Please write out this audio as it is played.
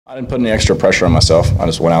I didn't put any extra pressure on myself. I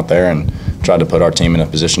just went out there and tried to put our team in a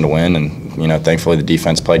position to win. And, thankfully the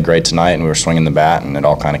defense played great tonight and we were swinging the bat and it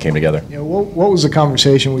all kind of came together. Yeah, what was the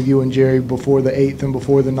conversation with you and Jerry before the 8th and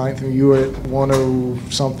before the 9th? And you were at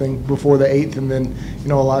 1-0-something before the 8th and then,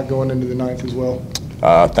 a lot going into the 9th as well.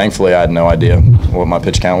 Thankfully, I had no idea what my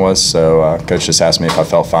pitch count was, so Coach just asked me if I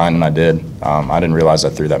felt fine, and I did. I didn't realize I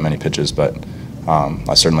threw that many pitches, but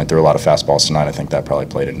I certainly threw a lot of fastballs tonight. I think that probably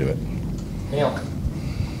played into it. Yeah.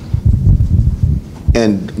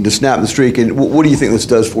 And to snap the streak, and what do you think this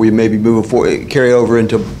does for you maybe moving forward, carry over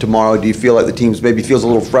into tomorrow? Do you feel like the team maybe feels a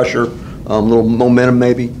little fresher, a little momentum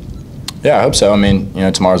maybe? Yeah, I hope so.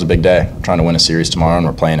 Tomorrow's a big day. We're trying to win a series tomorrow, and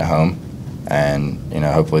we're playing at home. And,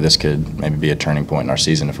 hopefully this could maybe be a turning point in our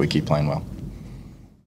season if we keep playing well.